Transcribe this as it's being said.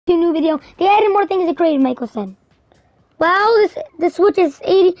new video. They added more things to create, Michael said. Well, the Switch is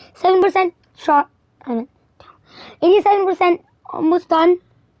 87% shot. 87% almost done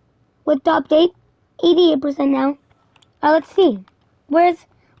with the update. 88% now. Let's see.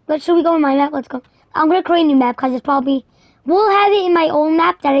 Should we go on my map? Let's go. I'm gonna create a new map because it's probably, we'll have it in my old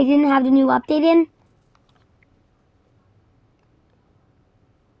map that I didn't have the new update in.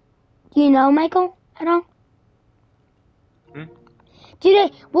 Do you know, Michael? At all?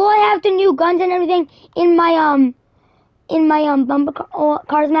 Will I have the new guns and everything in my bumper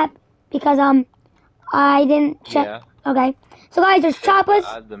cars map? Because I didn't check. Yeah. Okay. So guys, there's choppers.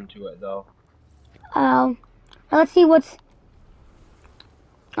 Add them to it though. Let's see what's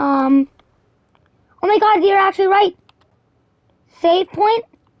oh my god, you're actually right. Save point.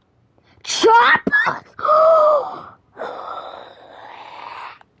 Choppers.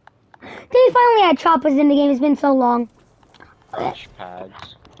 They finally had choppers in the game. It's been so long. Crash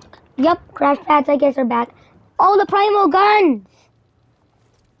pads. Yep, crash pads I guess are back. Oh, the primal guns.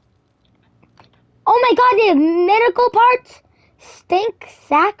 Oh my god, they have medical parts. Stink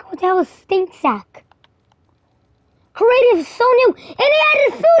sack? What the hell is stink sack? Creative is so new. And they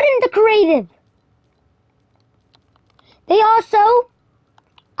added food into creative. They also,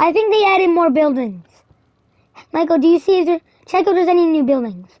 I think they added more buildings. Michael, do you see if there, check if there's any new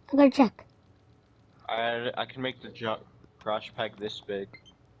buildings. I'm gonna check. I can make the crash pack this big.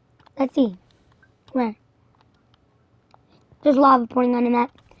 Let's see. Where? There's lava pouring on the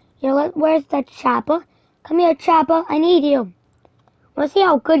map. Here, where's that chopper? Come here, chopper. I need you. Let's see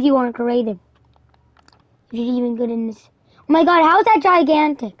how good you are in creative. If you're even good in this. Oh my god, how is that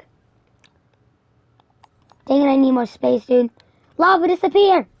gigantic? Dang it, I need more space, dude. Lava,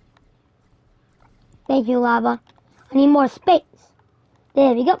 disappear. Thank you, lava. I need more space.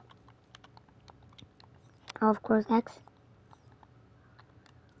 There we go. Oh, of course, X.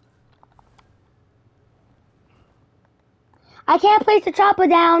 I can't place the chopper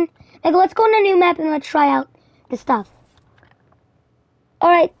down. Like, let's go on a new map and let's try out the stuff.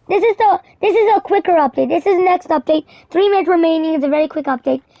 Alright, this is a quicker update. This is the next update. 3 minutes remaining. It's a very quick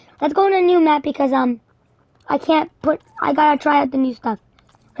update. Let's go on a new map because I gotta try out the new stuff.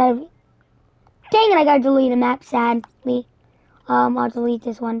 Dang it, I gotta delete a map, sadly. I'll delete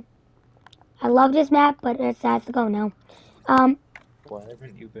this one. I love this map, but it has to go now. Why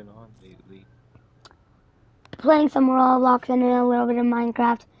haven't you been on lately? Playing some Roblox and a little bit of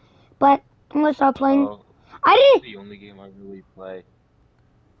Minecraft. But I'm gonna start playing. That's the only game I really play.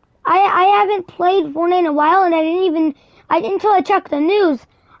 I haven't played Fortnite in a while, and until I checked the news,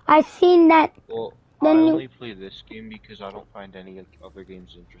 I seen that. Well, I only play this game because I don't find any other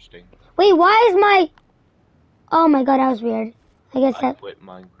games interesting. Wait, why is my? Oh my god, that was weird. I quit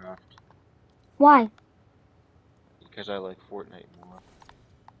Minecraft. Why? Because I like Fortnite more.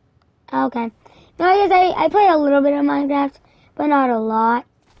 Okay. No, I guess I played a little bit of Minecraft, but not a lot.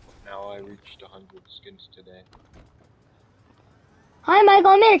 Now I reached 100 skins today. Hi,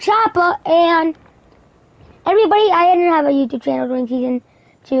 Michael. I made a chopper, and everybody, I didn't have a YouTube channel during season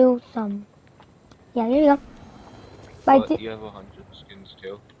 2. Yeah, there you go. But you have 100 skins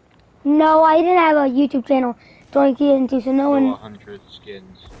too? No, I didn't have a YouTube channel during season 2, so no one. 100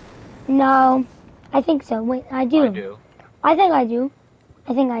 skins. No, I think so. Wait, I do. I do. I think I do.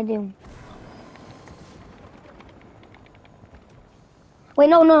 I think I do. Wait,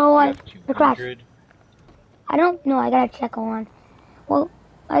 no, the crash. I don't know. I gotta check on. Well,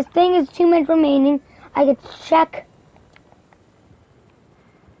 I think it's 2 minutes remaining. I could check.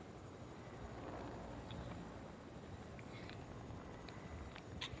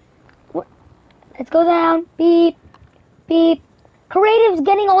 What? Let's go down. Beep, beep. Creative's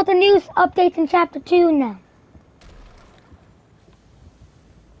getting all the news updates in Chapter 2 now.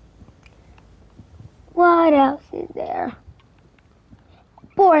 What else is there?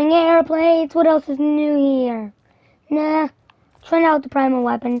 Boring airplanes. What else is new here? Nah. Trying out the primal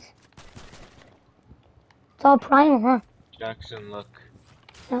weapons. It's all primal, huh? Jackson, look.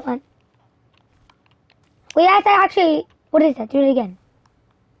 That one. Wait, that's actually. What is that? Do it again.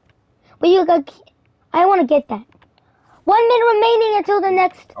 Wait, I want to get that. 1 minute remaining until the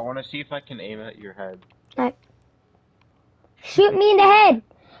next. I want to see if I can aim at your head. Alright. Shoot me in the head.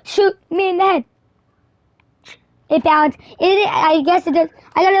 Shoot me in the head. It bounced. I guess it does.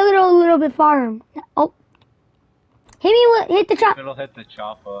 I got a little bit far. Oh. Hit the chopper. It'll hit the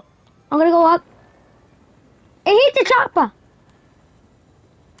chopper. I'm gonna go up. It hit the chopper.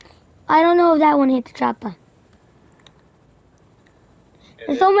 I don't know if that one hit the chopper.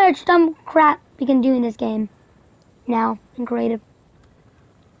 There's so much dumb crap you can do in this game. Now, in creative.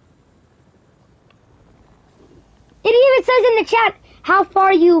 It even says in the chat, how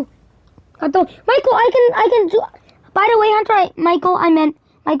far you got though. Michael, I can do. By the way, Hunter, Michael.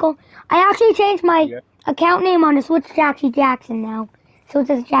 I actually changed my Yeah. account name on the Switch to Jackie Jackson now, so it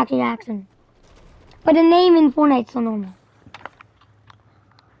says Jackie Jackson. But the name in Fortnite's still normal.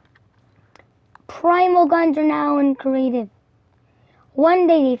 Primal guns are now in creative. One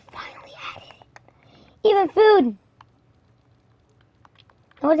day they finally added it. Even food.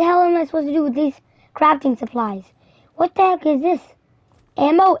 Now what the hell am I supposed to do with these crafting supplies? What the heck is this?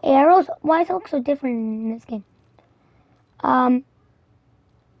 Ammo, arrows? Why does it look so different in this game? Okay,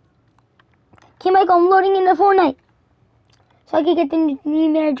 Michael, I'm loading into Fortnite. So I can get the new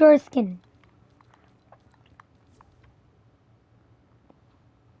Major skin.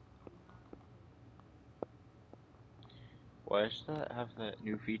 Why does that have that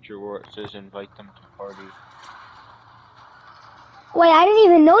new feature where it says invite them to party? Wait, I didn't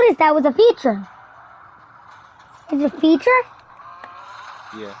even notice that was a feature. It's a feature?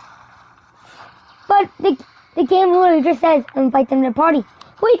 Yeah. But the game literally just says invite them to the party.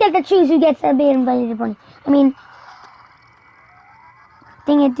 We get to choose who gets to be invited to the party. I mean,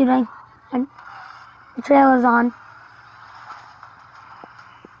 dang it, dude, the trailer's on.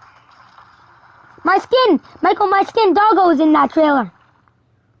 My skin! Michael, my skin doggo's in that trailer.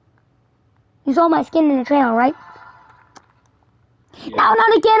 You saw my skin in the trailer, right? Yeah. No,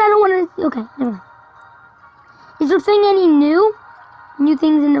 not again, I don't want to... Okay, never mind. Is there thing any new? New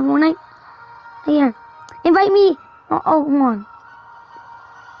things in the Fortnite? Here. Invite me. Oh, hold on.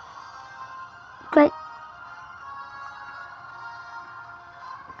 Okay.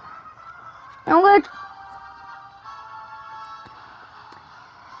 I'm good.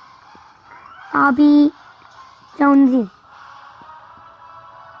 I'll be Jonesy.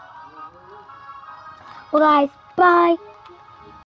 Well, guys, bye.